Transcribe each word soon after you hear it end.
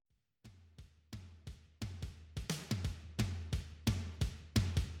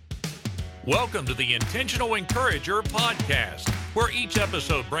Welcome to the Intentional Encourager podcast, where each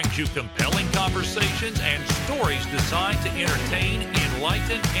episode brings you compelling conversations and stories designed to entertain,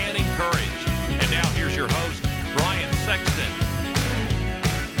 enlighten, and encourage. And now here's your host, Brian Sexton.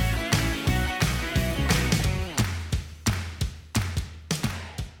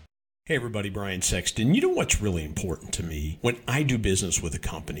 Hey everybody, Brian Sexton. You know what's really important to me when I do business with a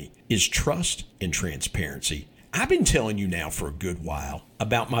company is trust and transparency. I've been telling you now for a good while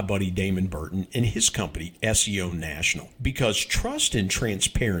about my buddy Damon Burton and his company, SEO National, because trust and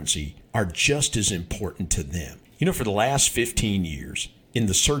transparency are just as important to them. You know, for the last 15 years, in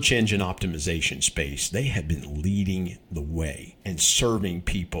the search engine optimization space, they have been leading the way and serving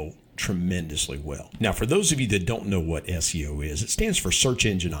people tremendously well. Now, for those of you that don't know what SEO is, it stands for search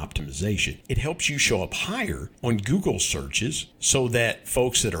engine optimization. It helps you show up higher on Google searches so that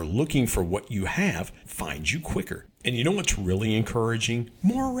folks that are looking for what you have find you quicker. And you know what's really encouraging?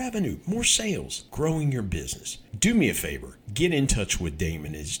 More revenue, more sales, growing your business. Do me a favor, get in touch with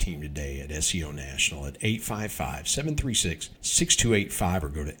Damon and his team today at SEO National at 855-736-6285 or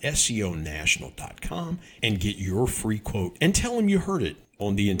go to SEOnational.com and get your free quote and tell them you heard it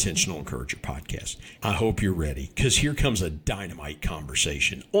on the Intentional Encourager podcast. I hope you're ready, because here comes a dynamite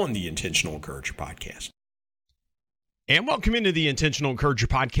conversation on the Intentional Encourager podcast. And welcome into the Intentional Encourager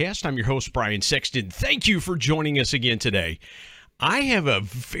podcast. I'm your host, Brian Sexton. Thank you for joining us again today. I have a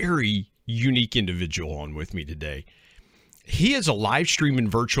very unique individual on with me today. He is a live stream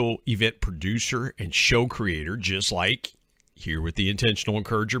and virtual event producer and show creator, just like here with the Intentional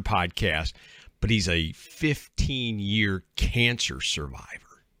Encourager podcast. But he's a 15-year cancer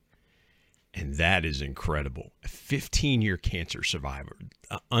survivor. And that is incredible. A 15-year cancer survivor.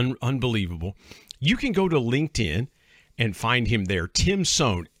 Unbelievable. You can go to LinkedIn and find him there. Tim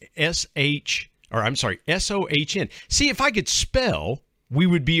Sohn, S-O-H-N. See, if I could spell, we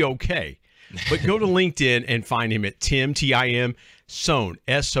would be okay. But go to LinkedIn and find him at Tim, T-I-M, Sohn,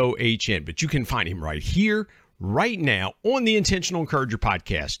 S-O-H-N. But you can find him right here, right now on the Intentional Encourager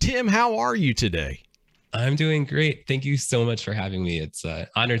podcast. Tim, how are you today? I'm doing great. Thank you so much for having me. It's an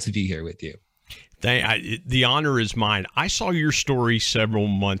honor to be here with you. The honor is mine. I saw your story several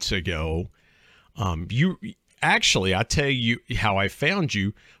months ago. I tell you how I found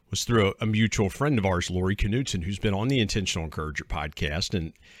you was through a mutual friend of ours, Lori Knudsen, who's been on the Intentional Encourager podcast.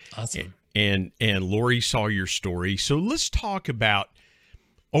 And awesome. And Lori saw your story. So let's talk about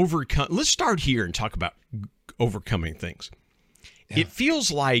let's start here and talk about overcoming things. Yeah. It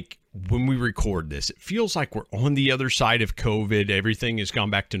feels like when we record this, it feels like we're on the other side of COVID. Everything has gone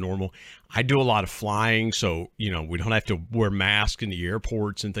back to normal. I do a lot of flying, so we don't have to wear masks in the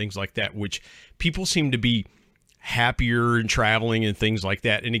airports and things like that, which people seem to be happier in traveling and things like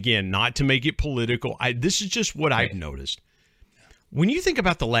that. And again, not to make it political, this is just what I've noticed. When you think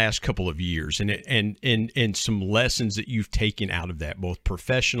about the last couple of years and some lessons that you've taken out of that, both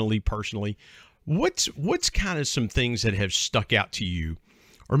professionally, personally, what's kind of some things that have stuck out to you,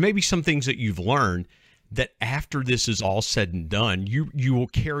 or maybe some things that you've learned that after this is all said and done, you will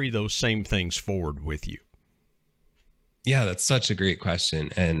carry those same things forward with you? Yeah, that's such a great question.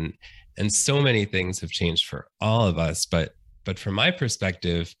 And so many things have changed for all of us. But from my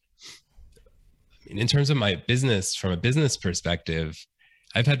perspective, in terms of my business, from a business perspective,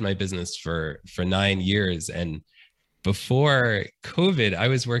 I've had my business for 9 years. And before COVID, I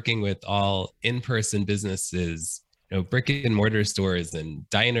was working with all in-person businesses, brick and mortar stores and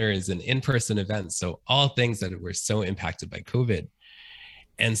diners and in-person events. So all things that were so impacted by COVID.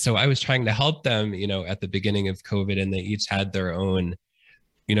 And so I was trying to help them, at the beginning of COVID, and they each had their own,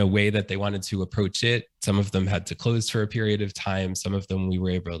 way that they wanted to approach it. Some of them had to close for a period of time. Some of them we were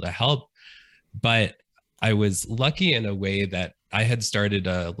able to help. But I was lucky in a way that I had started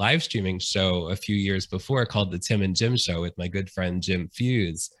a live streaming show a few years before called the Tim and Jim Show with my good friend, Jim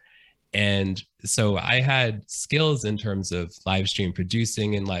Fuse. And so I had skills in terms of live stream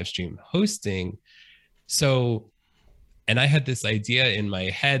producing and live stream hosting. And I had this idea in my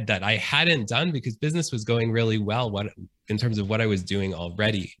head that I hadn't done because business was going really well in terms of what I was doing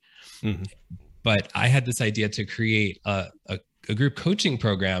already. Mm-hmm. But I had this idea to create a group coaching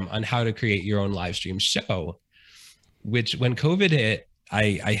program on how to create your own live stream show, which when COVID hit,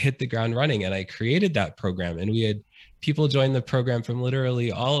 I hit the ground running and I created that program. And we had people join the program from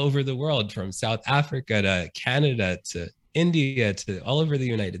literally all over the world, from South Africa to Canada to India to all over the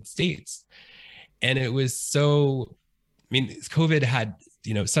United States. And it was COVID had,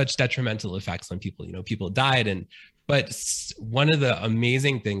 such detrimental effects on people. People died. But one of the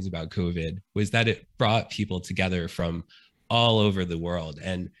amazing things about COVID was that it brought people together from all over the world.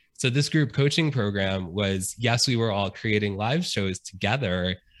 And so this group coaching program was, yes, we were all creating live shows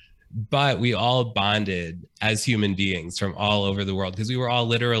together, but we all bonded as human beings from all over the world because we were all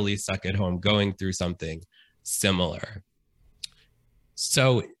literally stuck at home going through something similar.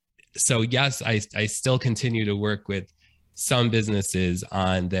 So yes, I still continue to work with some businesses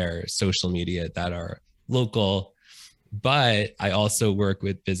on their social media that are local, but I also work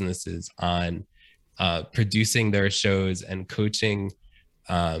with businesses on producing their shows and coaching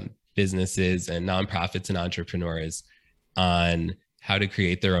businesses and nonprofits and entrepreneurs on how to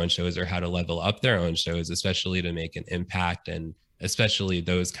create their own shows or how to level up their own shows, especially to make an impact, and especially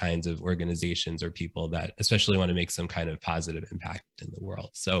those kinds of organizations or people that especially want to make some kind of positive impact in the world.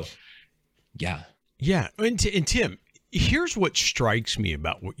 So, yeah. Yeah. And Tim, here's what strikes me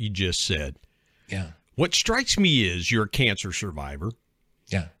about what you just said. Yeah. What strikes me is you're a cancer survivor.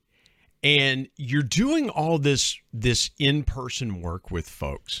 Yeah. And you're doing all this in-person work with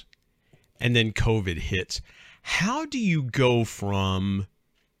folks, and then COVID hits. How do you go from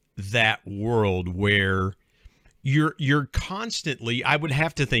that world where you're constantly, I would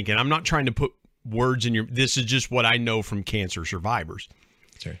have to think, and I'm not trying to put words in your, this is just what I know from cancer survivors.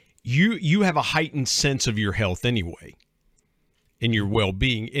 Sure. You have a heightened sense of your health anyway, and your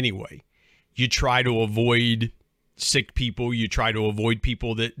well-being anyway. You try to avoid sick people. You try to avoid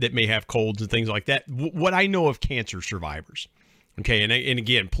people that may have colds and things like that. What I know of cancer survivors. Okay. And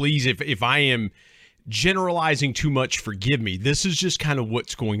again, please, if I am generalizing too much, forgive me. This is just kind of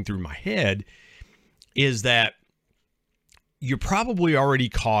what's going through my head, is that you're probably already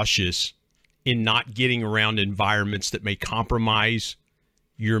cautious in not getting around environments that may compromise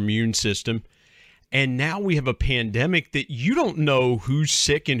your immune system. And now we have a pandemic that you don't know who's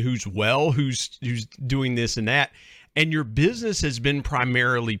sick and who's well, who's doing this and that. And your business has been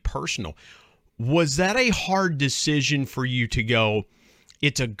primarily personal. Was that a hard decision for you to go,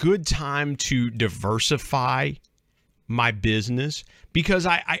 it's a good time to diversify my business? Because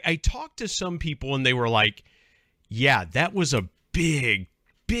I talked to some people and they were like, yeah, that was a big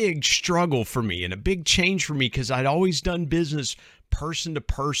struggle for me and a big change for me, because I'd always done business person to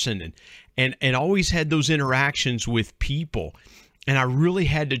person and always had those interactions with people. And I really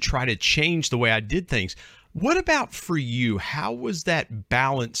had to try to change the way I did things. What about for you? How was that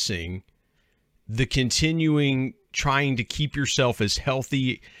balancing the continuing trying to keep yourself as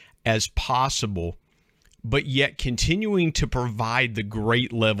healthy as possible, but yet continuing to provide the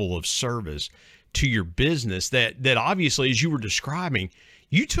great level of service to your business that obviously, as you were describing,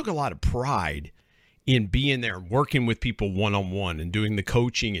 you took a lot of pride in being there, working with people one-on-one and doing the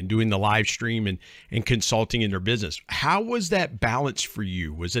coaching and doing the live stream and consulting in their business. How was that balance for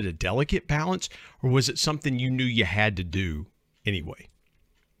you? Was it a delicate balance, or was it something you knew you had to do anyway?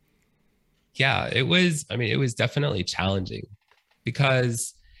 Yeah, it was definitely challenging,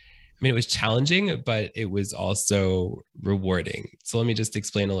 because it was challenging, but it was also rewarding. So let me just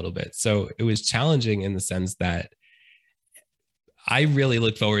explain a little bit. So it was challenging in the sense that I really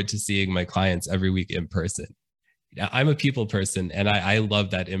look forward to seeing my clients every week in person. I'm a people person, and I love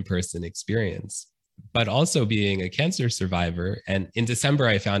that in-person experience. But also being a cancer survivor, and in December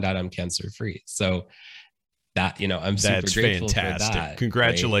I found out I'm cancer free. So that, I'm super grateful fantastic. For that.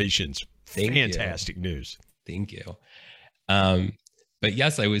 Congratulations. Right? Fantastic news. Thank you. But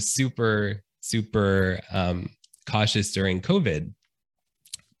yes, I was super cautious during COVID,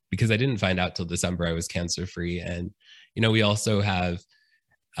 because I didn't find out till December I was cancer free. And we also have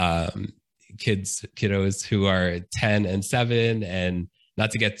kiddos who are 10 and 7, and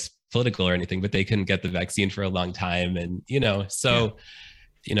not to get political or anything, but they couldn't get the vaccine for a long time. And,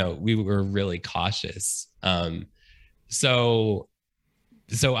 we were really cautious. So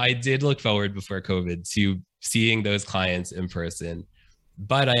I did look forward before COVID to seeing those clients in person,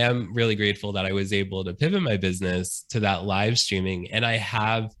 but I am really grateful that I was able to pivot my business to that live streaming. And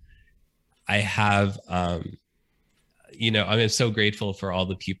I'm so grateful for all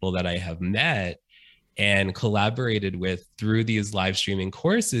the people that I have met and collaborated with through these live streaming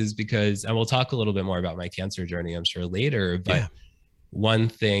courses, because, and we'll talk a little bit more about my cancer journey, I'm sure, later, but yeah. One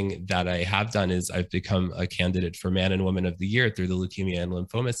thing that I have done is I've become a candidate for Man and Woman of the Year through the Leukemia and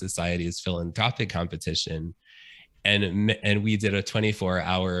Lymphoma Society's philanthropic competition. And we did a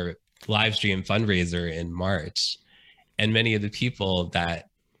 24-hour live stream fundraiser in March. And many of the people that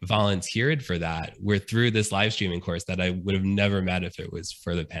volunteered for that were through this live streaming course that I would have never met if it was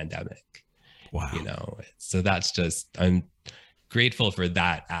for the pandemic. Wow. So that's I'm grateful for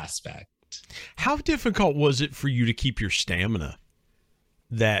that aspect. How difficult was it for you to keep your stamina?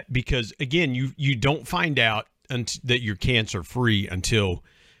 Because again, you don't find out that you're cancer free until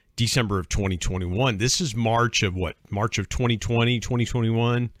December of 2021. This is March of 2020,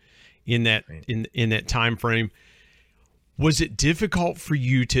 2021, in that, right. in that time frame. Was it difficult for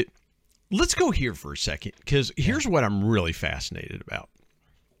you let's go here for a second, because here's what I'm really fascinated about.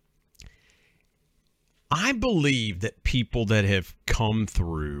 I believe that people that have come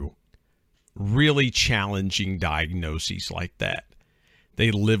through really challenging diagnoses like that,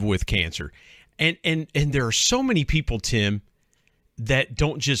 they live with cancer. And there are so many people, Tim, that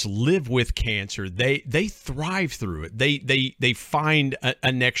don't just live with cancer. They thrive through it. They find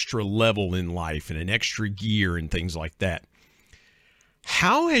an extra level in life and an extra gear and things like that.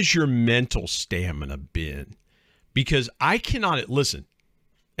 How has your mental stamina been? Because I cannot listen.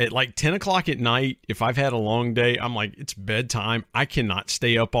 At like 10 o'clock at night, if I've had a long day, I'm like, it's bedtime. I cannot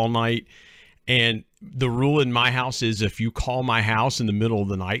stay up all night. And the rule in my house is if you call my house in the middle of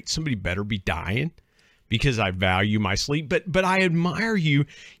the night, somebody better be dying, because I value my sleep. But I admire you.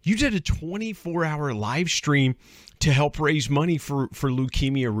 You did a 24-hour live stream to help raise money for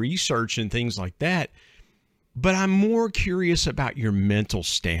leukemia research and things like that. But I'm more curious about your mental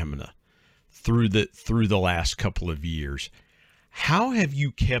stamina through the last couple of years. How have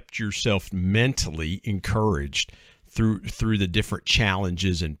you kept yourself mentally encouraged through the different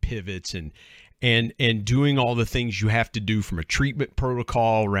challenges and pivots and doing all the things you have to do from a treatment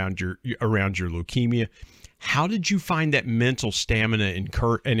protocol around your leukemia? How did you find that mental stamina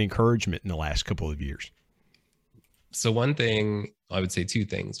and encouragement in the last couple of years? So one thing, I would say two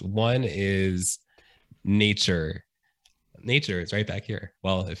things. One is nature. Nature is right back here.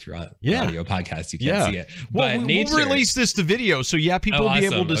 Well, if you're on audio podcast, you can't see it. But we'll release this to video, so people will be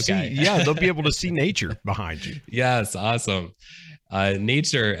able to see. Yeah, they'll be able to see nature behind you. Yes, awesome.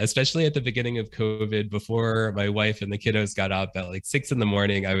 Nature, especially at the beginning of COVID, before my wife and the kiddos got up at like 6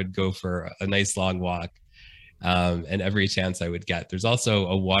 a.m, I would go for a nice long walk. And every chance I would get. There's also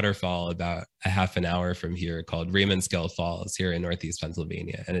a waterfall about a half an hour from here called Raymondskill Falls here in Northeast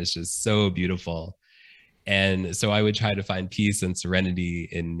Pennsylvania, and it's just so beautiful. And so I would try to find peace and serenity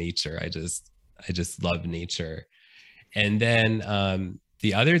in nature. I just love nature. And then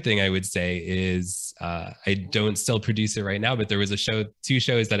the other thing I would say is I don't still produce it right now, but there was two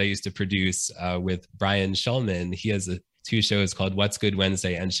shows that I used to produce with Brian Shulman. He has two shows called What's Good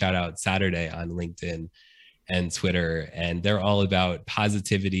Wednesday and Shout Out Saturday on LinkedIn and Twitter. And they're all about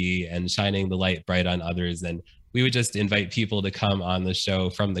positivity and shining the light bright on others. And we would just invite people to come on the show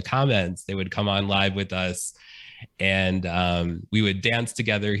from the comments. They would come on live with us, and we would dance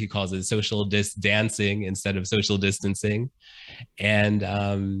together. He calls it social dancing instead of social distancing, and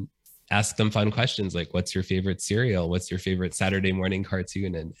ask them fun questions like, what's your favorite cereal? What's your favorite Saturday morning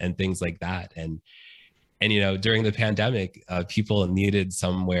cartoon? And things like that. And during the pandemic, people needed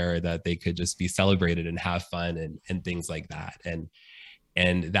somewhere that they could just be celebrated and have fun and things like that. And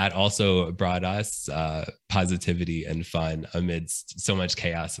that also brought us positivity and fun amidst so much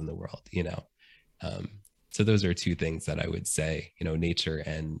chaos in the world, So those are two things that I would say, nature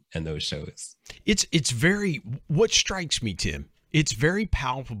and those shows. What strikes me, Tim, it's very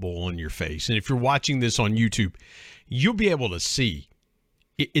palpable on your face. And if you're watching this on YouTube, you'll be able to see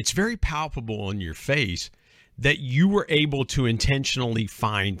it's very palpable on your face that you were able to intentionally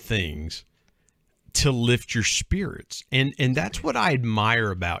find things to lift your spirits. And that's what I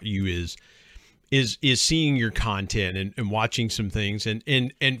admire about you is seeing your content and watching some things.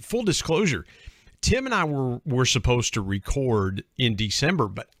 And full disclosure, Tim and I were supposed to record in December,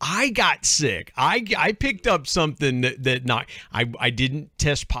 but I got sick. I picked up something I didn't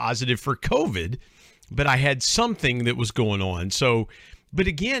test positive for COVID, but I had something that was going on. So, but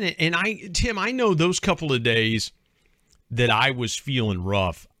again, Tim, I know those couple of days that I was feeling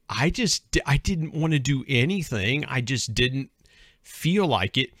rough, I didn't want to do anything. I just didn't feel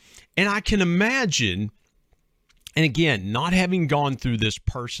like it. And I can imagine, and again, not having gone through this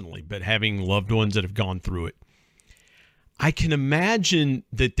personally, but having loved ones that have gone through it, I can imagine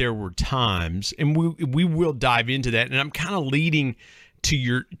that there were times, and we will dive into that, and I'm kind of leading to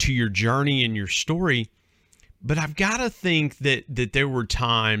your journey and your story, but I've got to think that there were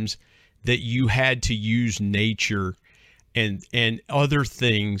times that you had to use nature and other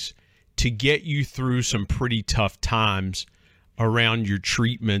things to get you through some pretty tough times around your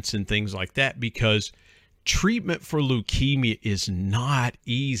treatments and things like that, because treatment for leukemia is not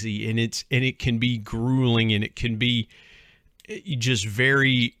easy, and it can be grueling, and it can be just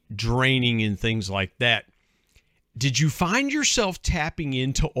very draining and things like that. Did you find yourself tapping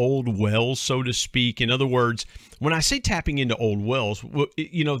into old wells, so to speak? In other words, when I say tapping into old wells,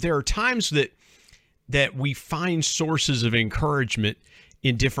 there are times that we find sources of encouragement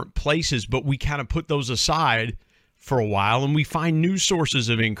in different places, but we kind of put those aside for a while and we find new sources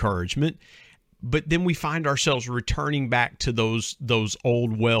of encouragement, but then we find ourselves returning back to those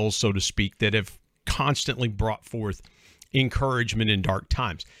old wells, so to speak, that have constantly brought forth encouragement in dark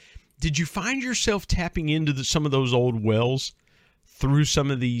times. did you find yourself tapping into some of those old wells through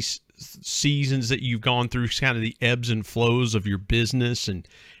some of these seasons that you've gone through, kind of the ebbs and flows of your business and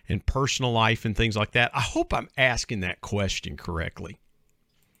personal life and things like that? I hope I'm asking that question correctly.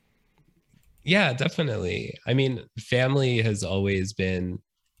 Yeah, definitely. I mean, family has always been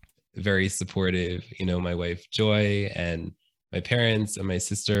very supportive. You know, my wife, Joy, and my parents and my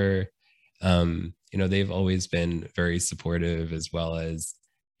sister, they've always been very supportive, as well as,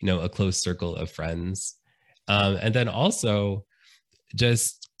 a close circle of friends. And then also,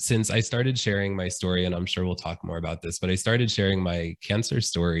 just since I started sharing my story, and I'm sure we'll talk more about this, but I started sharing my cancer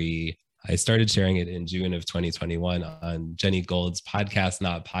story. I started sharing it in June of 2021 on Jenny Gold's Podcast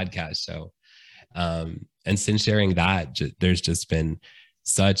Not Podcast show. And since sharing that, there's just been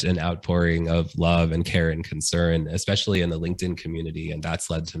such an outpouring of love and care and concern, especially in the LinkedIn community. And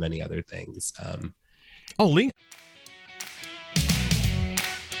that's led to many other things. LinkedIn.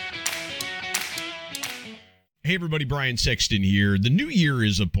 Hey everybody, Brian Sexton here. The new year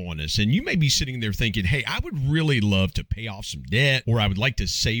is upon us, and you may be sitting there thinking, hey, I would really love to pay off some debt, or I would like to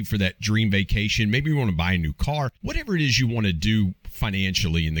save for that dream vacation. Maybe you want to buy a new car. Whatever it is you want to do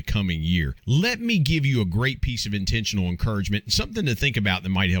financially in the coming year, let me give you a great piece of intentional encouragement and something to think about that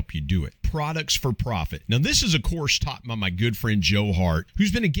might help you do it. Products for Profit. Now, this is a course taught by my good friend Joe Hart,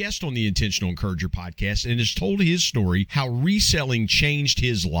 who's been a guest on the Intentional Encourager podcast and has told his story how reselling changed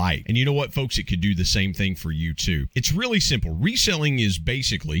his life. And you know what, folks? It could do the same thing for you too. It's really simple. Reselling is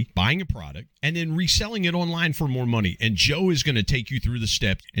basically buying a product and then reselling it online for more money. And Joe is going to take you through the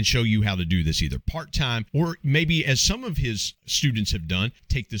steps and show you how to do this either part-time or maybe, as some of his students have done,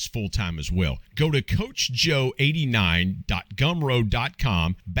 take this full-time as well. Go to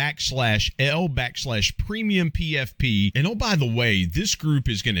coachjoe89.gumroad.com/L/premium PFP. And oh, by the way, this group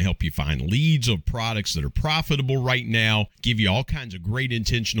is going to help you find leads of products that are profitable right now, give you all kinds of great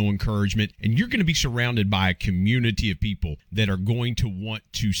intentional encouragement, and you're going to be surrounded by a community of people that are going to want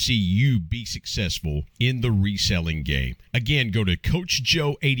to see you be successful in the reselling game. Again, go to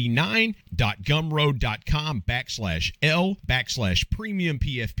coachjoe89.gumroad.com/L/premium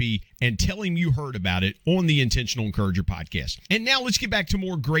PFP and tell him you heard about it on the Intentional Encourager podcast. And now let's get back to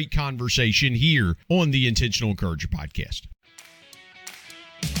more great conversation here on the Intentional Encourager podcast.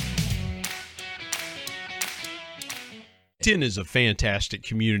 LinkedIn is a fantastic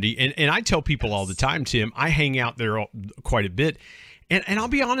community. And I tell people all the time, Tim, I hang out there quite a bit. And I'll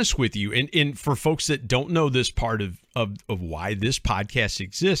be honest with you, and for folks that don't know this part of why this podcast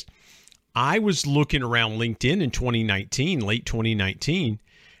exists, I was looking around LinkedIn in 2019, late 2019,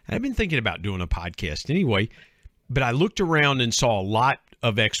 and I've been thinking about doing a podcast anyway, but I looked around and saw a lot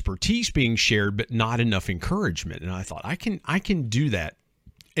of expertise being shared, but not enough encouragement. And I thought, I can do that.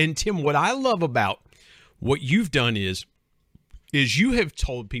 And Tim, what I love about what you've done is you have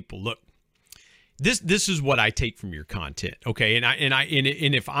told people, look, this is what I take from your content, okay?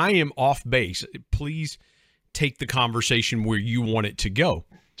 And if I am off base, please take the conversation where you want it to go.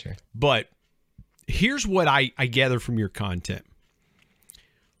 Sure. But here's what I gather from your content.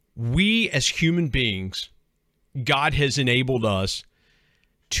 We as human beings, God has enabled us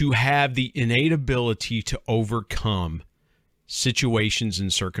to have the innate ability to overcome situations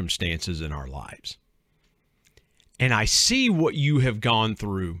and circumstances in our lives. And I see what you have gone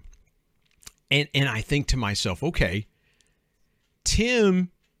through, and I think to myself, okay,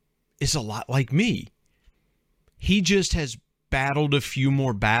 Tim is a lot like me. He just has battled a few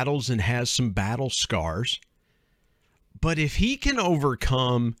more battles and has some battle scars. But if he can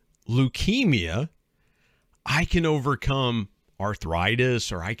overcome leukemia, I can overcome arthritis,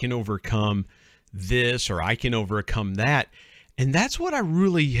 or I can overcome this, or I can overcome that. And that's what I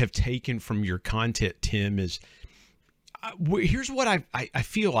really have taken from your content, Tim, is here's what I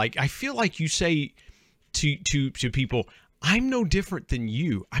feel like. I feel like you say to people, I'm no different than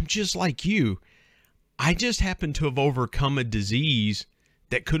you. I'm just like you. I just happen to have overcome a disease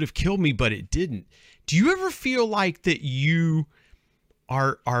that could have killed me, but it didn't. Do you ever feel like that you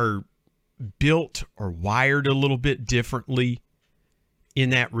are built or wired a little bit differently in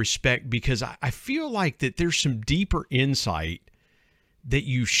that respect? Because I feel like that there's some deeper insight that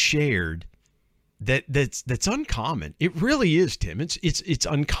you shared that's uncommon. It really is, Tim. It's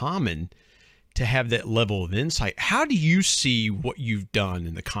uncommon to have that level of insight. How do you see what you've done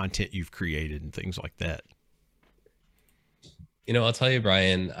and the content you've created and things like that? I'll tell you,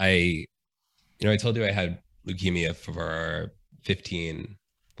 Brian, I told you I had leukemia for 15,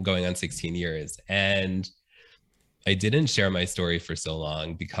 going on 16 years. And I didn't share my story for so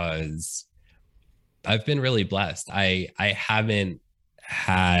long because I've been really blessed. I have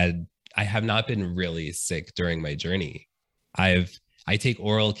not been really sick during my journey. I've I take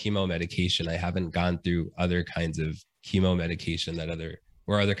oral chemo medication. I haven't gone through other kinds of chemo medication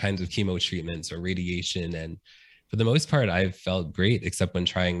or other kinds of chemo treatments or radiation. And for the most part, I've felt great, except when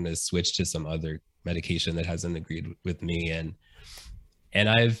trying to switch to some other medication that hasn't agreed with me. And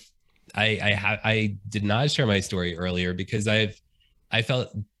I did not share my story earlier because I felt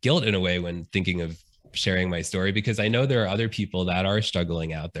guilt in a way when thinking of sharing my story, because I know there are other people that are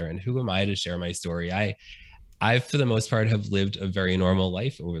struggling out there, and who am I to share my story? I, for the most part, have lived a very normal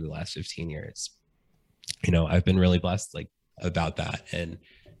life over the last 15 years. I've been really blessed about that. And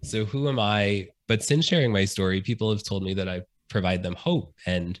so who am I? But since sharing my story, people have told me that I provide them hope.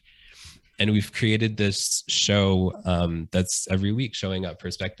 And we've created this show that's every week showing up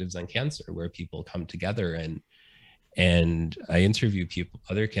perspectives on cancer, where people come together and I interview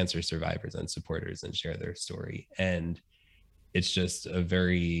other cancer survivors and supporters, and share their story. And it's just a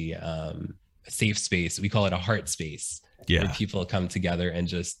very safe space. We call it a heart space, where people come together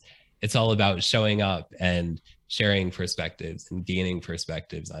and it's all about showing up and sharing perspectives and gaining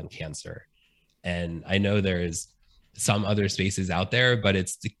perspectives on cancer. And I know there's some other spaces out there, but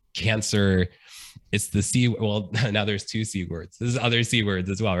it's the cancer, it's the C. Well, now there's 2 C words. There's other C words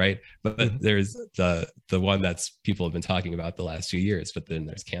as well, right? But there's the one that's people have been talking about the last few years, but then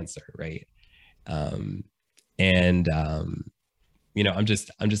there's cancer, right? I'm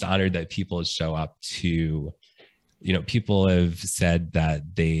just honored that people show up to, people have said that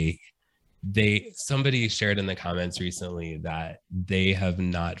somebody shared in the comments recently that they have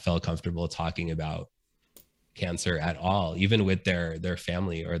not felt comfortable talking about cancer at all, even with their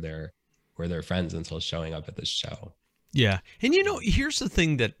family or their friends, until showing up at this show. Yeah. And here's the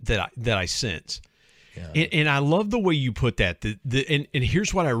thing that I sense. Yeah. And I love the way you put that. And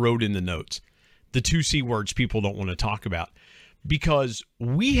here's what I wrote in the notes. The 2 C words people don't want to talk about, because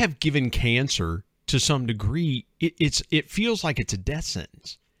we have given cancer to some degree. It feels like it's a death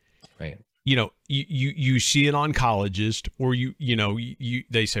sentence. Right. You see an oncologist, or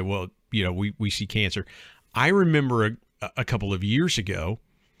they say, well, we see cancer. I remember a couple of years ago,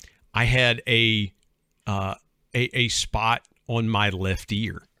 I had a spot on my left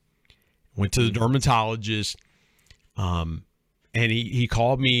ear. Went to the dermatologist, and he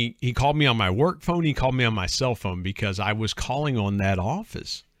called me. He called me on my work phone. He called me on my cell phone, because I was calling on that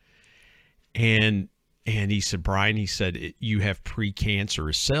office. And he said, Brian, he said, you have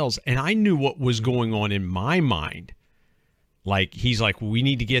precancerous cells. And I knew what was going on in my mind. He's like, we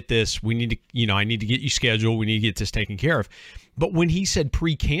need to get this. We need to, I need to get you scheduled. We need to get this taken care of. But when he said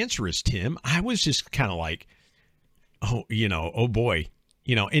precancerous, Tim, I was just kind of like, oh boy,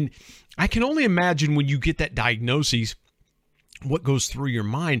 and I can only imagine when you get that diagnosis, what goes through your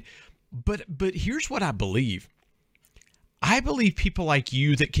mind. But here's what I believe. I believe people like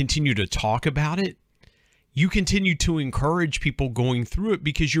you that continue to talk about it, you continue to encourage people going through it,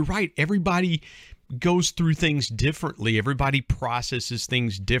 because you're right. Everybody goes through things differently. Everybody processes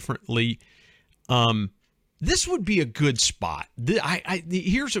things differently. This would be a good spot.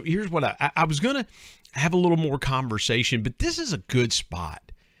 Here's what I was going to have a little more conversation, but this is a good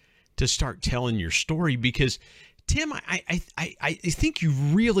spot to start telling your story, because Tim, I think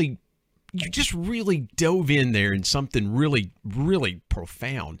you just really dove in there in something really, really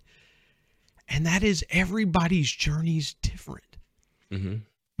profound. And that is, everybody's journey is different. Mm-hmm.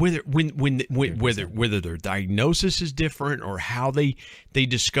 Whether their diagnosis is different, or how they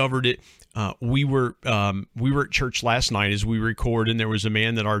discovered it. We were at church last night as we record, and there was a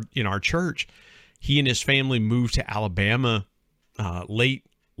man in our church. He and his family moved to Alabama late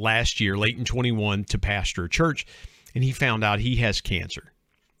last year, late in 21, to pastor a church, and he found out he has cancer,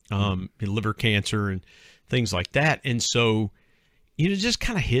 liver cancer and things like that. And so, it just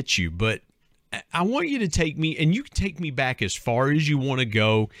kind of hits you. But I want you to take me, and you can take me back as far as you want to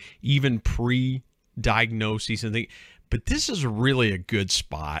go, even pre-diagnosis and things. But this is really a good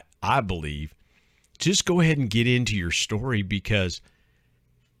spot, I believe. Just go ahead and get into your story, because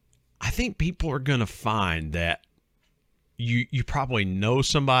I think people are going to find that you probably know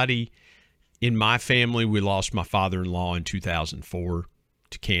somebody. In my family, we lost my father-in-law in 2004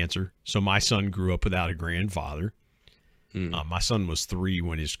 to cancer. So my son grew up without a grandfather. My son was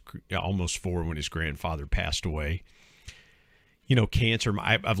almost 4 when his grandfather passed away. Cancer,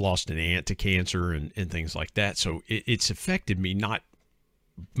 I've lost an aunt to cancer and things like that. So it's affected me, not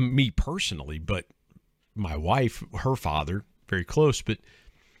me personally, but my wife, her father, very close. But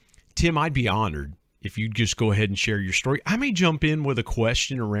Tim, I'd be honored if you'd just go ahead and share your story. I may jump in with a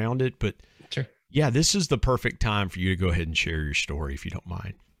question around it, but sure. Yeah, this is the perfect time for you to go ahead and share your story, if you don't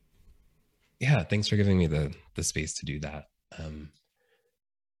mind. Yeah, thanks for giving me the space to do that.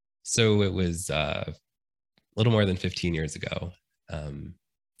 So it was a little more than 15 years ago.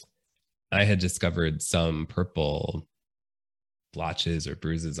 I had discovered some purple blotches or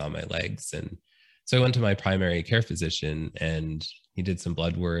bruises on my legs. And so I went to my primary care physician and he did some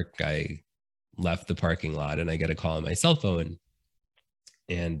blood work. I left the parking lot and I get a call on my cell phone.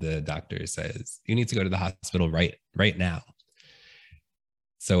 And the doctor says, you need to go to the hospital right now.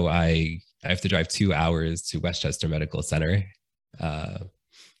 So I have to drive 2 hours to Westchester Medical Center. So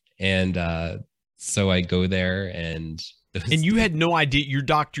I go there and you had no idea. Your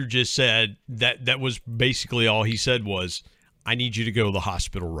doctor just said that was basically all he said was, I need you to go to the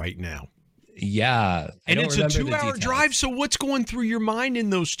hospital right now. Yeah. And it's a 2-hour drive. So what's going through your mind in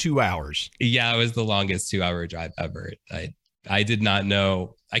those 2 hours? Yeah, it was the longest 2-hour drive ever. I did not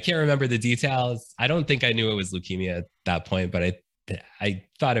know. I can't remember the details. I don't think I knew it was leukemia at that point, but I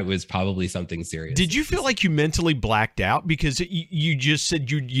thought it was probably something serious. Did you feel like you mentally blacked out? Because you just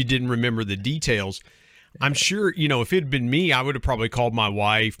said you didn't remember the details. I'm sure, if it had been me, I would have probably called my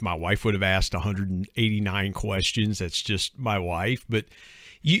wife. My wife would have asked 189 questions. That's just my wife. But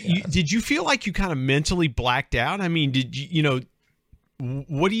did you feel like you kind of mentally blacked out? I mean, did you,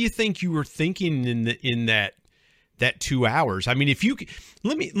 what do you think you were thinking in that 2 hours? I mean, if you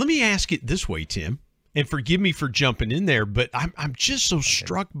let me ask it this way, Tim, and forgive me for jumping in there, but I'm just so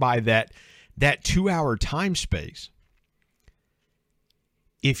struck by that 2-hour time space.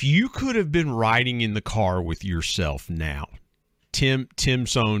 If you could have been riding in the car with yourself now, Tim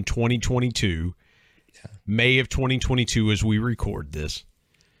Sohn, 2022, May of 2022 as we record this,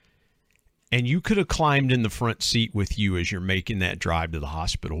 and you could have climbed in the front seat with you as you're making that drive to the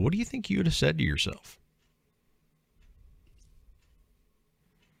hospital, what do you think you would have said to yourself?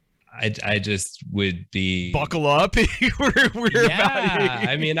 I just would be buckle up.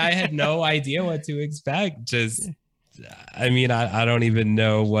 I mean, I had no idea what to expect. I don't even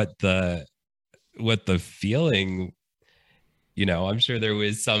know what the feeling, I'm sure there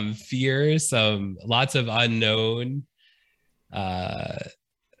was some fear, lots of unknown. I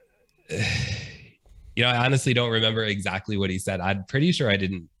honestly don't remember exactly what he said. I'm pretty sure I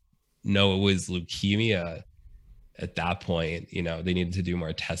didn't know it was leukemia at that point. They needed to do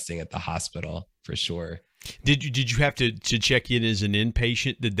more testing at the hospital for sure. Did you have to check in as an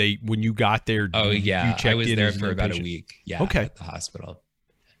inpatient? Did they, when you got there? Oh yeah, I was there for about a week. Yeah. Okay. At the hospital.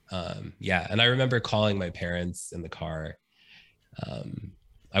 And I remember calling my parents in the car.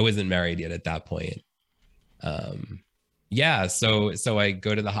 I wasn't married yet at that point. So I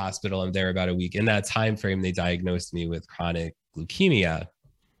go to the hospital. I'm there about a week. In that time frame, they diagnosed me with chronic leukemia.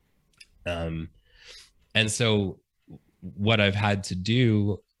 And so what I've had to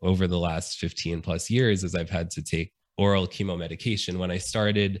do over the last 15 plus years is I've had to take oral chemo medication. When I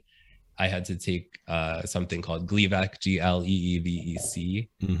started, I had to take something called Gleevec, Gleevec.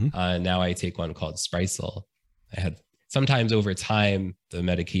 Now I take one called Sprycel. Sometimes over time, the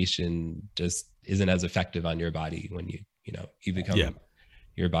medication just isn't as effective on your body when you become,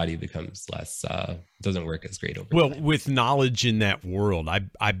 your body becomes less, doesn't work as great over time. With knowledge in that world,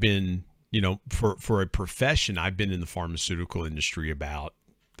 I've been, for a profession, I've been in the pharmaceutical industry about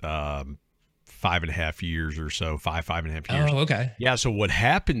 5.5 years or so, 5.5 years. Oh, okay. Yeah. So what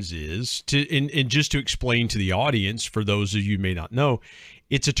happens is and just to explain to the audience, for those of you who may not know,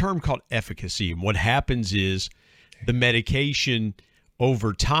 it's a term called efficacy. And what happens is the medication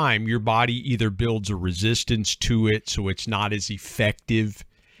over time, your body either builds a resistance to it, so it's not as effective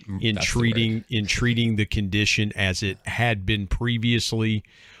in treating the condition as it had been previously,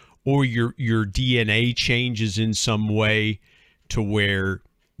 or your DNA changes in some way to where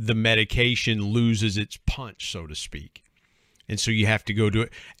the medication loses its punch, so to speak. And so you have to go do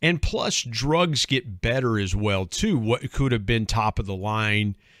it. And plus, drugs get better as well, too. What could have been top of the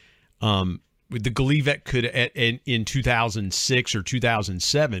line, with the Gleevec in 2006 or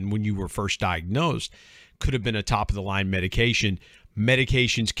 2007, when you were first diagnosed, could have been a top of the line medication.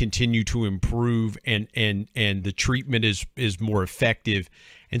 Medications continue to improve, and the treatment is more effective.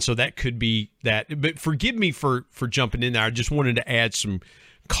 And so that could be that. But forgive me for jumping in there. I just wanted to add some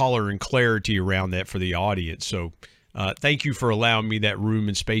color and clarity around that for the audience. So thank you for allowing me that room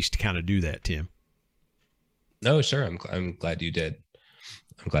and space to kind of do that, Tim. No, sure. I'm glad you did.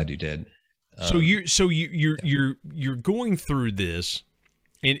 So you're going through this,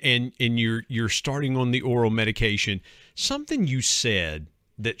 and you're starting on the oral medication. Something you said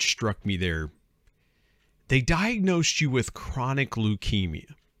that struck me there. They diagnosed you with chronic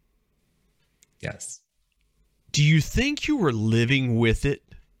leukemia. Yes. Do you think you were living with it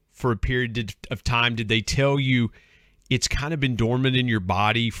for a period of time? Did they tell you it's kind of been dormant in your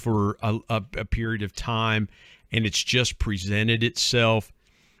body for a period of time, and it's just presented itself?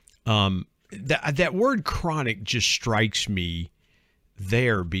 That word chronic just strikes me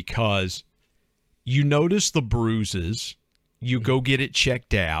there because you notice the bruises, you go get it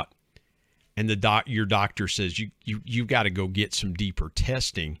checked out, and your doctor says you've got to go get some deeper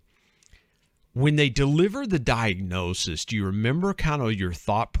testing. When they deliver the diagnosis, do you remember kind of your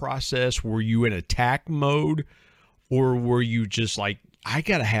thought process? Were you in attack mode, or were you just like, I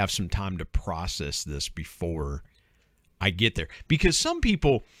got to have some time to process this before I get there? Because some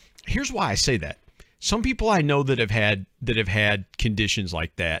people, here's why I say that. Some people I know that have had conditions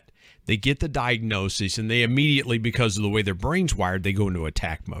like that, they get the diagnosis and they immediately, because of the way their brain's wired, they go into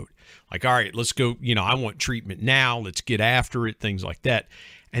attack mode. Like, all right, let's go, I want treatment now. Let's get after it, things like that.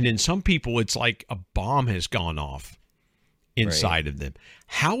 And then some people, it's like a bomb has gone off inside of them.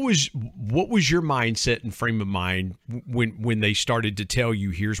 What was your mindset and frame of mind when they started to tell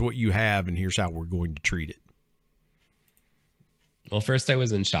you, here's what you have and here's how we're going to treat it? Well, first I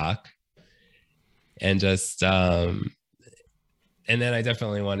was in shock and just, and then I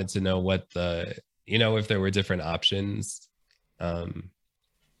definitely wanted to know what if there were different options. And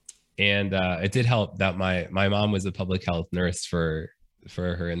it did help that my mom was a public health nurse for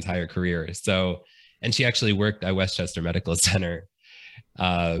her entire career. So, and she actually worked at Westchester Medical Center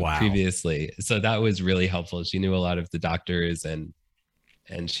previously. So that was really helpful. She knew a lot of the doctors and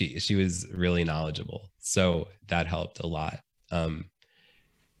she was really knowledgeable. So that helped a lot.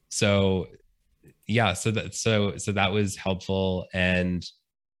 So that was helpful. And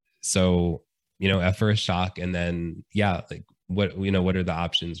so, at first shock, and then, like what are the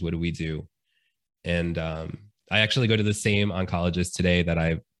options? What do we do? And, I actually go to the same oncologist today that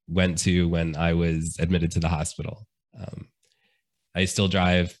I went to when I was admitted to the hospital. I still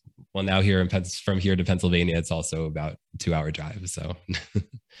drive. Well, now from here to Pennsylvania, it's also about a 2-hour drive. So,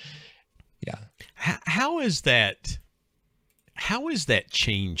 yeah. How is that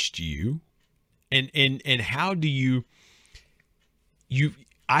changed you? And how do you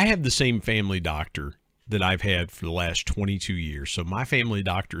I have the same family doctor that I've had for the last 22 years. So my family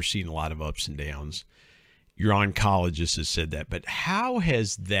doctor has seen a lot of ups and downs. Your oncologist has said that, but how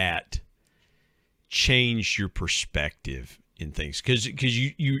has that changed your perspective in things? Because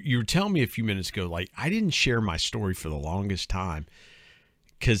you were telling me a few minutes ago, like, I didn't share my story for the longest time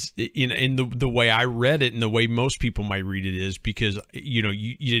because in the way I read it and the way most people might read it is because you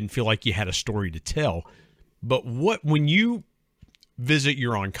didn't feel like you had a story to tell. But when you visit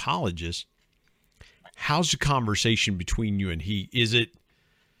your oncologist, how's the conversation between you and he?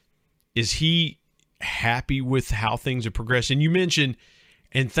 Is he happy with how things have progressed? And you mentioned,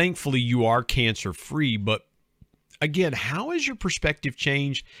 and thankfully you are cancer free, but again, how has your perspective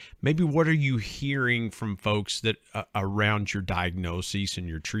changed? Maybe what are you hearing from folks that around your diagnosis and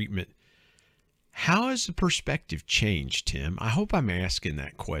your treatment? How has the perspective changed, Tim? I hope I'm asking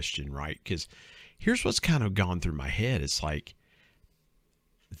that question right, because here's what's kind of gone through my head. It's like,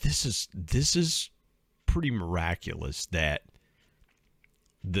 this is pretty miraculous that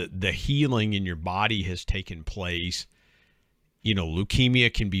the healing in your body has taken place.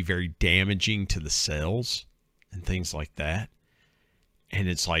 Leukemia can be very damaging to the cells and things like that. And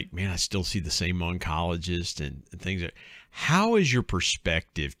it's like, man, I still see the same oncologist and things. How has your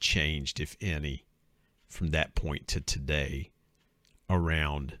perspective changed, if any, from that point to today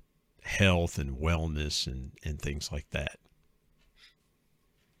around health and wellness and things like that?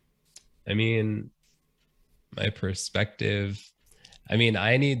 I mean, my perspective, I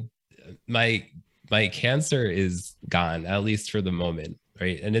need my cancer is gone, at least for the moment,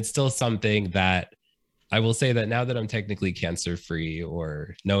 right? And it's still something that I will say that now that I'm technically cancer free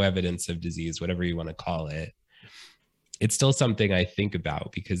or no evidence of disease, whatever you want to call it, it's still something I think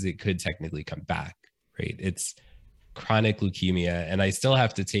about because it could technically come back, right? It's chronic leukemia, and I still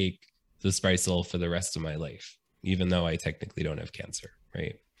have to take the Sprycel for the rest of my life, even though I technically don't have cancer,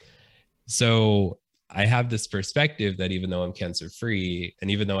 right? So I have this perspective that even though I'm cancer free, and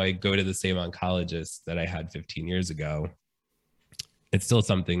even though I go to the same oncologist that I had 15 years ago, it's still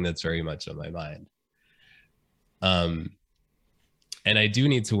something that's very much on my mind. And I do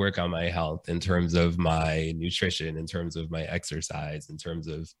need to work on my health in terms of my nutrition, in terms of my exercise, in terms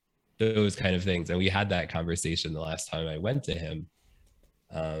of those kind of things. And we had that conversation the last time I went to him.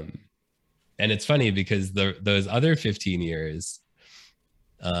 And it's funny because those other 15 years,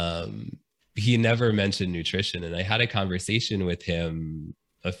 he never mentioned nutrition. And I had a conversation with him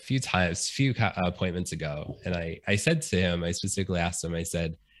a few appointments ago. And I said to him, I specifically asked him, I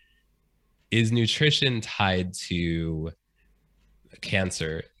said, is nutrition tied to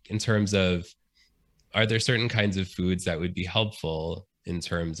cancer in terms of, are there certain kinds of foods that would be helpful in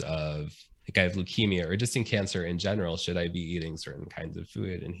terms of like I have leukemia, or just in cancer in general, should I be eating certain kinds of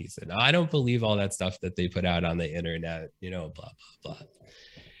food? And he said, no, I don't believe all that stuff that they put out on the internet, blah, blah, blah.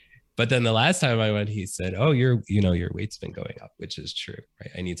 But then the last time I went, he said, oh, your weight's been going up, which is true,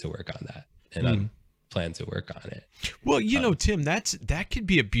 right? I need to work on that. And I plan to work on it. Well, Tim, that could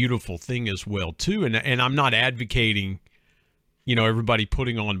be a beautiful thing as well too. And I'm not advocating, everybody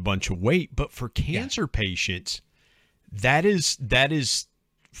putting on a bunch of weight, but for cancer patients, that is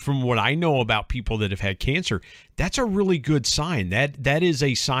from what I know about people that have had cancer, that's a really good sign. That is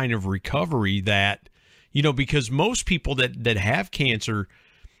a sign of recovery that, because most people that have cancer,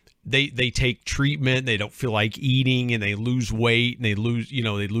 they take treatment, they don't feel like eating, and they lose weight, and they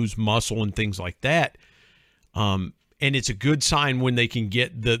lose muscle and things like that. And it's a good sign when they can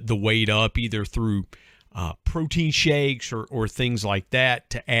get the weight up either through protein shakes or things like that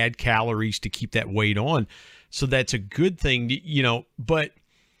to add calories to keep that weight on. So that's a good thing, but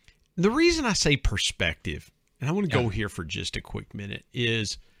the reason I say perspective, and I want to go here for just a quick minute,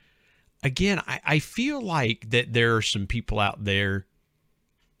 is, again, I feel like that there are some people out there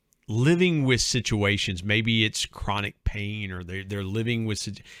living with situations, maybe it's chronic pain, or they're living with,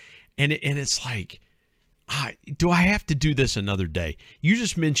 and it's like, do I have to do this another day? You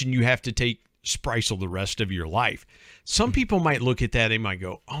just mentioned you have to take Sprycel the rest of your life. Some people might look at that, they might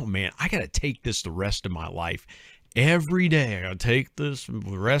go, oh man, I got to take this the rest of my life. Every day I got to take this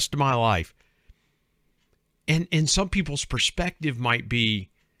the rest of my life. And some people's perspective might be,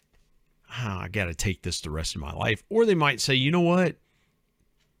 I got to take this the rest of my life. Or they might say, you know what?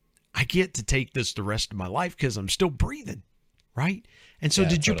 I get to take this the rest of my life because I'm still breathing, right? And so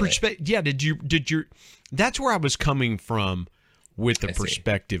did your perspective, did your, that's where I was coming from with the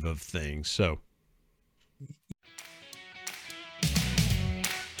perspective of things. So.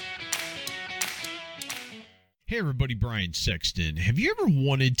 Hey everybody, Brian Sexton. Have you ever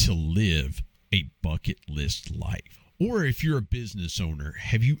wanted to live a bucket list life? Or if you're a business owner,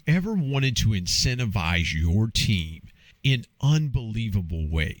 have you ever wanted to incentivize your team in unbelievable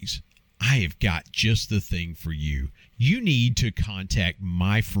ways? I have got just the thing for you. You need to contact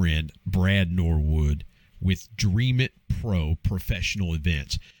my friend Brad Norwood with Dream It Pro Professional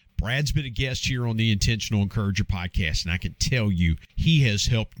Events. Brad's been a guest here on the Intentional Encourager podcast, and I can tell you he has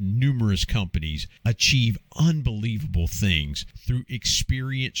helped numerous companies achieve unbelievable things through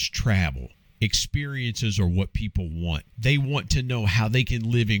experienced travel. Experiences are what people want. They want to know how they can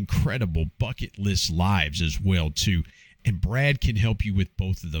live incredible bucket list lives as well, too. And Brad can help you with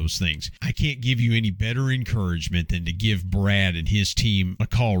both of those things. I can't give you any better encouragement than to give Brad and his team a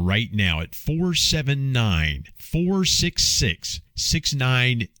call right now at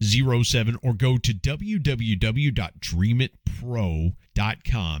 479-466-6907 or go to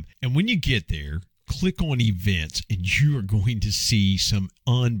www.dreamitpro.com. And when you get there, click on events and you are going to see some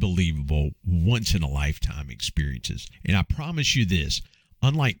unbelievable once-in-a-lifetime experiences. And I promise you this,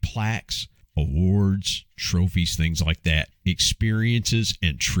 unlike plaques, awards, trophies, things like that, experiences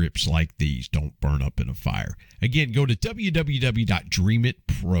and trips like these don't burn up in a fire. Again, go to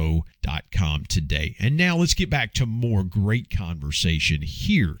www.dreamitpro.com today. And now let's get back to more great conversation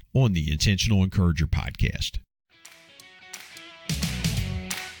here on the Intentional Encourager podcast.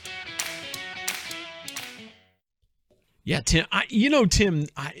 Yeah, Tim, I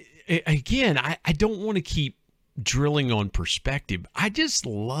don't want to keep drilling on perspective. I just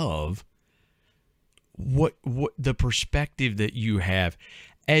love what the perspective that you have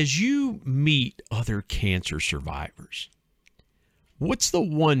as you meet other cancer survivors. What's the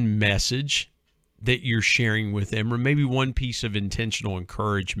one message that you're sharing with them, or maybe one piece of intentional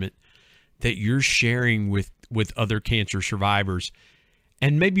encouragement that you're sharing with other cancer survivors?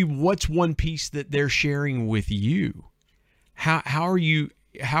 And maybe what's one piece that they're sharing with you? How are you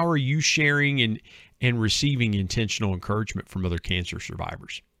sharing and receiving intentional encouragement from other cancer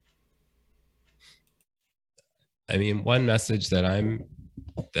survivors? I mean, one message that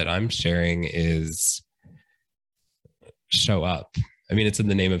I'm sharing is show up. I mean, it's in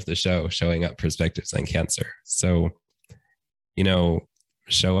the name of the show, Showing Up Perspectives on Cancer. So,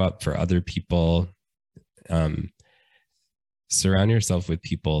 show up for other people. Surround yourself with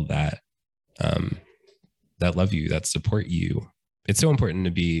people that love you, that support you. It's so important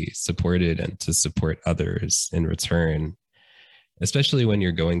to be supported and to support others in return, especially when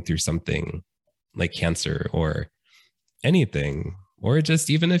you're going through something like cancer or anything, or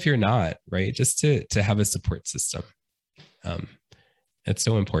just even if you're not, right? Just to have a support system. It's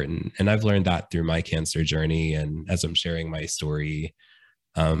so important. And I've learned that through my cancer journey. And as I'm sharing my story,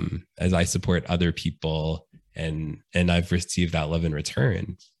 as I support other people and I've received that love in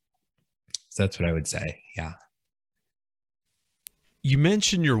return. So that's what I would say. Yeah. you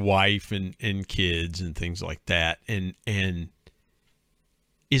mentioned your wife and kids and things like that. And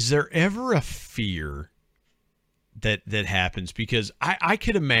is there ever a fear that happens? Because I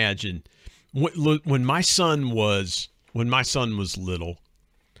could imagine when my son was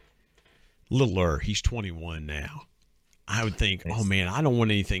littler, he's 21 now. I would think, oh man, I don't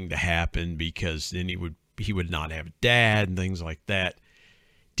want anything to happen, because then he would not have a dad and things like that.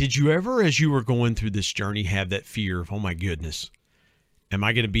 Did you ever, as you were going through this journey, have that fear of, oh my goodness, am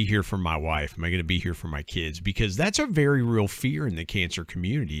I going to be here for my wife? Am I going to be here for my kids? Because that's a very real fear in the cancer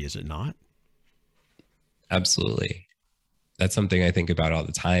community, is it not? Absolutely. That's something I think about all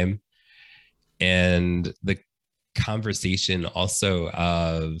the time. And the conversation also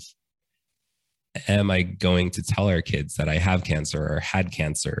of, am I going to tell our kids that I have cancer or had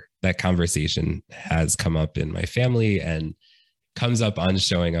cancer? That conversation has come up in my family and comes up on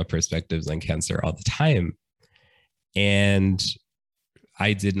Showing Up Perspectives on Cancer all the time. And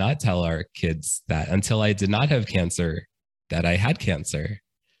I did not tell our kids that until I did not have cancer, that I had cancer.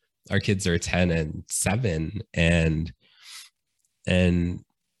 Our kids are 10 and 7, and kind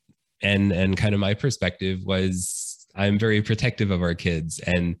of my perspective was, I'm very protective of our kids,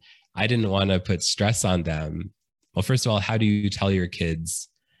 and I didn't want to put stress on them. Well, first of all, how do you tell your kids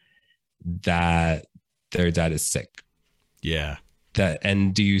that their dad is sick? Yeah.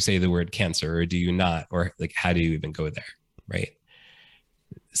 And do you say the word cancer, or do you not? Or like, how do you even go there? Right.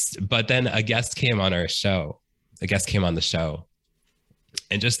 But then a guest came on the show,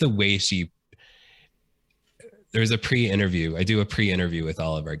 and just the way there's a pre-interview. I do a pre-interview with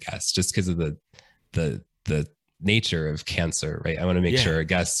all of our guests just because of the nature of cancer, right? I want to make sure our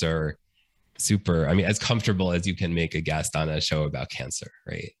guests are as comfortable as you can make a guest on a show about cancer,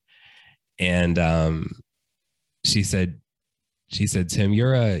 right? And she said, Tim,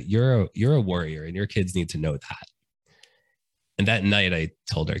 you're a warrior, and your kids need to know that. And that night I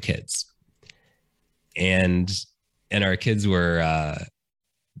told our kids, and our kids were,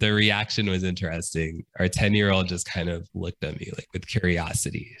 the reaction was interesting. Our 10-year-old just kind of looked at me like with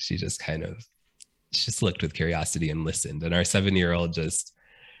curiosity. She just looked with curiosity and listened. And our 7-year-old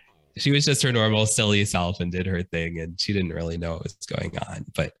she was just her normal silly self and did her thing. And she didn't really know what was going on.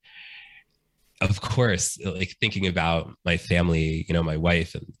 But of course, like thinking about my family, my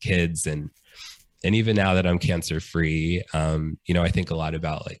wife and kids, and even now that I'm cancer free, I think a lot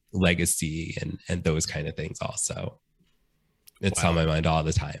about like legacy and those kind of things also. It's on my mind all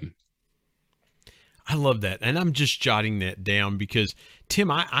the time. I love that. And I'm just jotting that down because,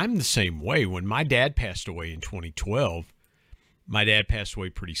 Tim, I'm the same way. When my dad passed away in 2012, my dad passed away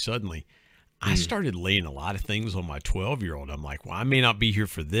pretty suddenly. I started laying a lot of things on my 12-year-old. I'm like, well, I may not be here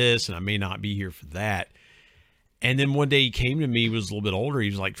for this, and I may not be here for that. And then one day he came to me, he was a little bit older. He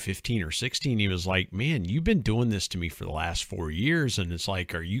was like 15 or 16. He was like, man, you've been doing this to me for the last 4 years. And it's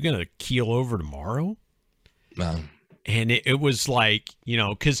like, are you going to keel over tomorrow? Wow. And it was like,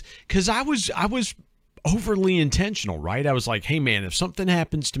 because I was overly intentional, right? I was like, hey, man, if something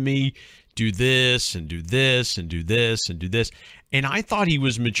happens to me, do this and do this and do this and do this. And I thought he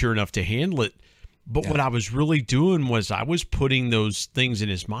was mature enough to handle it. But what I was really doing was I was putting those things in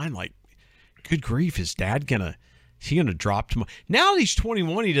his mind like, good grief, is he going to drop tomorrow? Now that he's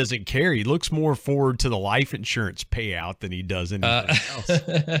 21, he doesn't care. He looks more forward to the life insurance payout than he does anything else.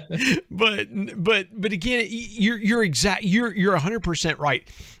 But again, you're 100% right.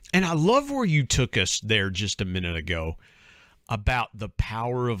 And I love where you took us there just a minute ago about the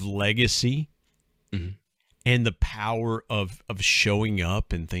power of legacy and the power of showing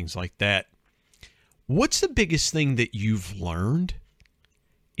up and things like that. What's the biggest thing that you've learned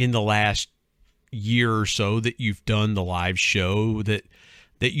in the last year or so that you've done the live show, that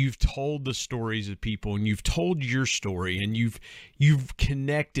you've told the stories of people, and you've told your story, and you've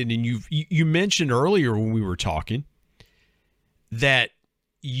connected, and you mentioned earlier when we were talking that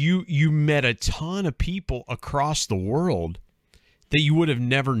you met a ton of people across the world that you would have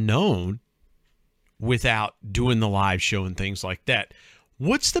never known without doing the live show and things like that.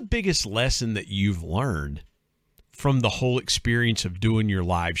 What's the biggest lesson that you've learned from the whole experience of doing your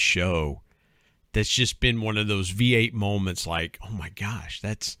live show that's just been one of those V8 moments like, oh my gosh,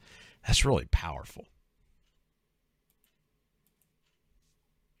 that's really powerful?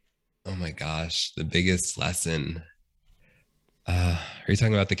 Oh my gosh, the biggest lesson. Are you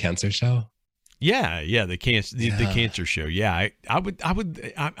talking about the cancer show? Yeah, the cancer show. Yeah,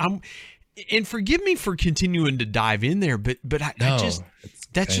 I'm, and forgive me for continuing to dive in there, but that's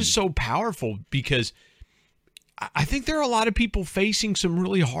just so powerful because I think there are a lot of people facing some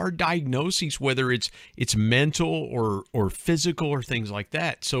really hard diagnoses, whether it's mental or physical or things like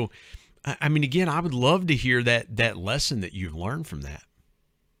that. So I mean, again, I would love to hear that lesson that you've learned from that.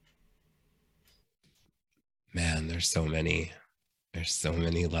 Man, there's so many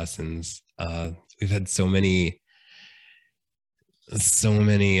lessons. We've had so many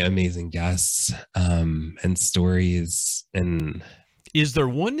amazing guests, and stories. And is there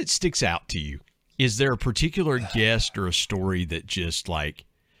one that sticks out to you? Is there a particular guest or a story that just like,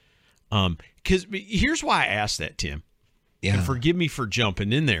 because here's why I asked that, Tim. Yeah. And forgive me for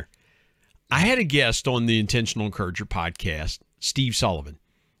jumping in there. I had a guest on the Intentional Encourager podcast, Steve Sullivan,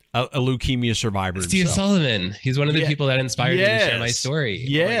 a leukemia survivor. Steve himself. Sullivan. He's one of the people that inspired me to share my story.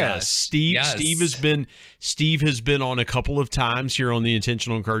 Yes, Steve. Yes. Steve has been on a couple of times here on the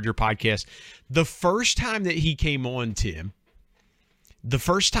Intentional Encourager podcast. The first time that he came on, Tim, the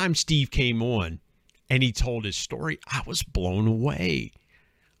first time Steve came on and he told his story, I was blown away.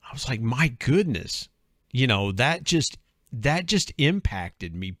 I was like, my goodness, that just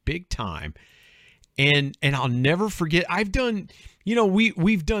impacted me big time. And I'll never forget. I've done,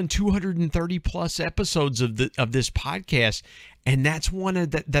 we've done 230 plus episodes of this podcast, and that's one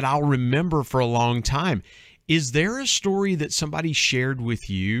that I'll remember for a long time. Is there a story that somebody shared with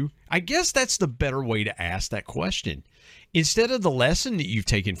you? I guess that's the better way to ask that question. Instead of the lesson that you've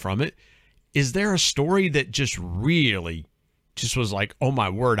taken from it, is there a story that just really just was like, oh my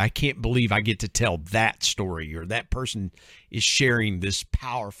word, I can't believe I get to tell that story, or that person is sharing this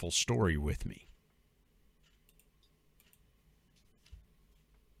powerful story with me?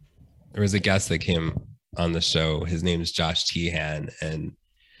 There was a guest that came on the show. His name is Josh Tehan, and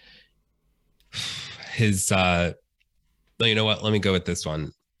his, you know what? Let me go with this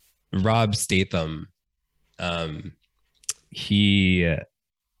one. Rob Statham.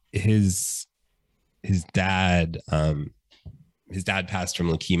 His dad passed from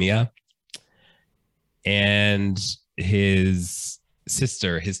leukemia, and his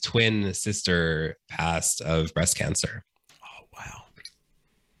twin sister passed of breast cancer. Oh, wow.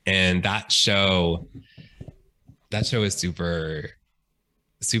 And that show is super,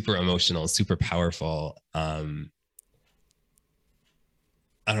 super emotional, super powerful. I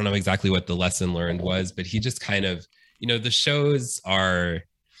don't know exactly what the lesson learned was, but he just kind of, the shows are,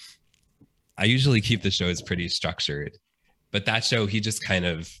 I usually keep the shows pretty structured, but that show, he just kind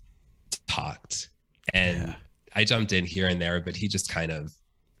of talked, and I jumped in here and there, but he just kind of,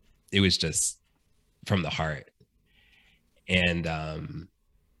 it was just from the heart. And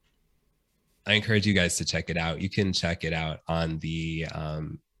I encourage you guys to check it out. You can check it out on the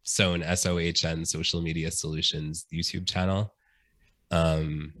Sohn, SOHN Social Media Solutions YouTube channel.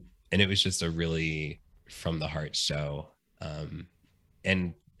 And it was just a really from the heart show.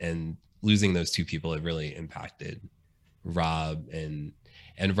 And losing those two people, it really impacted Rob, and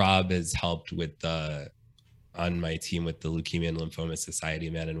Rob has helped with on my team with the Leukemia and Lymphoma Society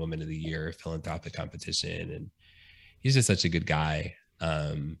Man and Woman of the Year philanthropic competition. And he's just such a good guy.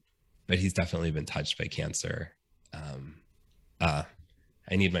 But he's definitely been touched by cancer. I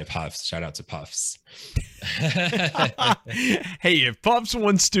need my Puffs. Shout out to Puffs. Hey, if Puffs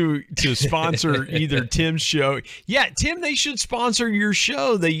wants to sponsor either Tim's show, Tim, they should sponsor your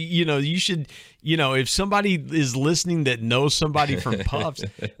show. They, you should, if somebody is listening that knows somebody from Puffs,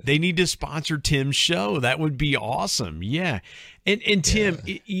 they need to sponsor Tim's show. That would be awesome. Yeah. And Tim,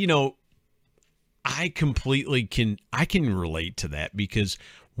 I completely can relate to that, because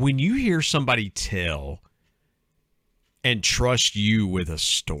when you hear somebody tell and trust you with a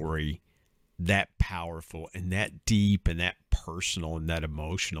story that powerful and that deep and that personal and that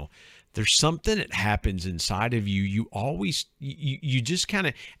emotional, there's something that happens inside of you. You always, you just kind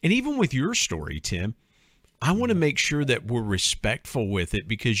of, and even with your story, Tim, I want to make sure that we're respectful with it,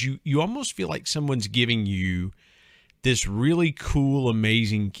 because you almost feel like someone's giving you this really cool,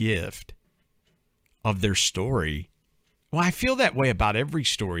 amazing gift of their story. Well, I feel that way about every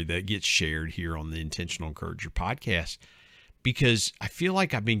story that gets shared here on the Intentional Encourager podcast, because I feel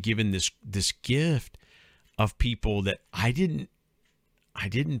like I've been given this gift of people that I didn't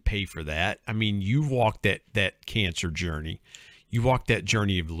pay for that. I mean, you walked that cancer journey. You walked that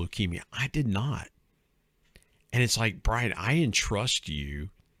journey of leukemia. I did not. And it's like, Brian, I entrust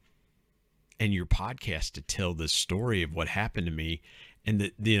you and your podcast to tell this story of what happened to me,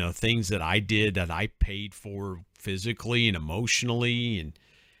 and the things that I did that I paid for physically and emotionally,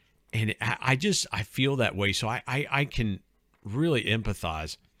 and I feel that way. So I can really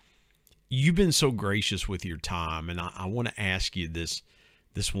empathize. You've been so gracious with your time, and I want to ask you this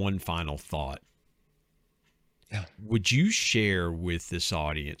one final thought. Yeah. Would you share with this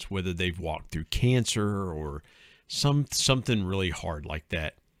audience, whether they've walked through cancer or something really hard like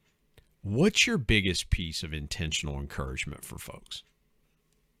that, what's your biggest piece of intentional encouragement for folks?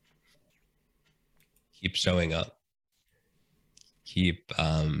 keep showing up, keep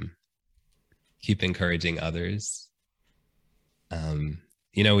encouraging others.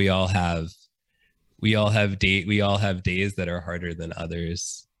 We all have days that are harder than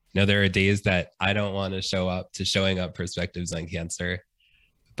others. There are days that I don't want to show up to showing up perspectives on cancer,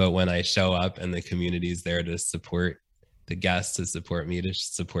 but when I show up and the community's there to support the guests, to support me, to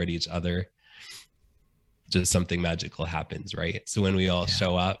support each other, just something magical happens, right? So when we all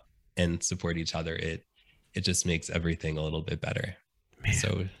show up and support each other, it just makes everything a little bit better. Man.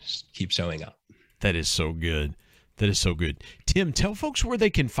 So keep showing up. That is so good. That is so good. Tim, tell folks where they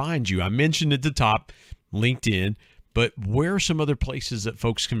can find you. I mentioned at the top, LinkedIn, but where are some other places that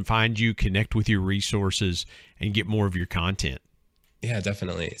folks can find you, connect with your resources, and get more of your content? Yeah,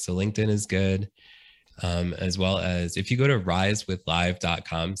 definitely. So LinkedIn is good, as well as if you go to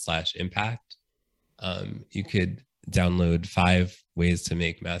risewithlive.com/impact, you could download 5 ways to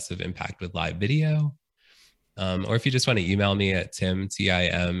make massive impact with live video. Or if you just want to email me at Tim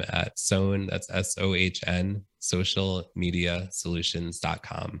at Sohn, that's SOHN,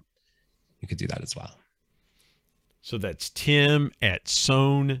 socialmediasolutions.com. You could do that as well. So that's Tim at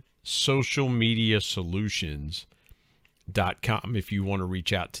Sohn, socialmediasolutions.com. If you want to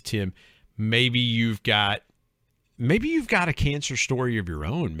reach out to Tim, maybe you've got a cancer story of your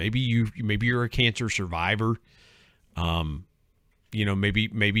own. Maybe you're a cancer survivor.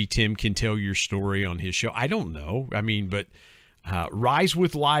 Maybe Tim can tell your story on his show. I don't know. I mean, but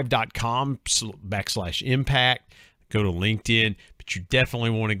risewithlive.com/impact. Go to LinkedIn, but you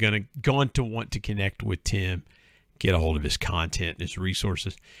definitely going to want to connect with Tim, get a hold of his content and his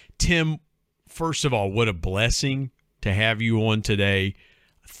resources. Tim, first of all, what a blessing to have you on today.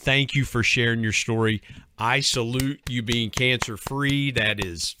 Thank you for sharing your story. I salute you being cancer-free. That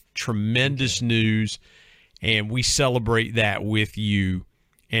is tremendous news. And we celebrate that with you,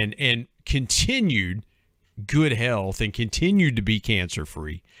 and continued good health, and continued to be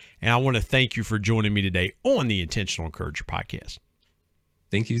cancer-free. And I want to thank you for joining me today on the Intentional Encourager podcast.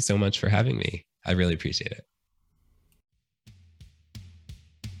 Thank you so much for having me. I really appreciate it.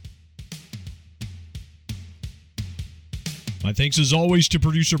 My thanks as always to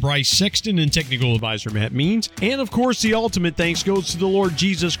producer Bryce Sexton and technical advisor Matt Means. And of course, the ultimate thanks goes to the Lord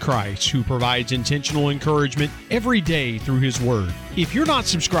Jesus Christ, who provides intentional encouragement every day through his word. If you're not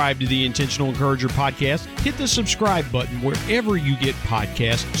subscribed to the Intentional Encourager podcast, hit the subscribe button wherever you get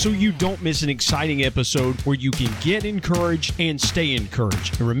podcasts so you don't miss an exciting episode where you can get encouraged and stay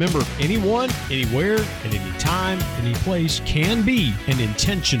encouraged. And remember, anyone, anywhere, at any time, any place can be an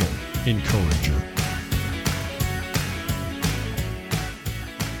intentional encourager.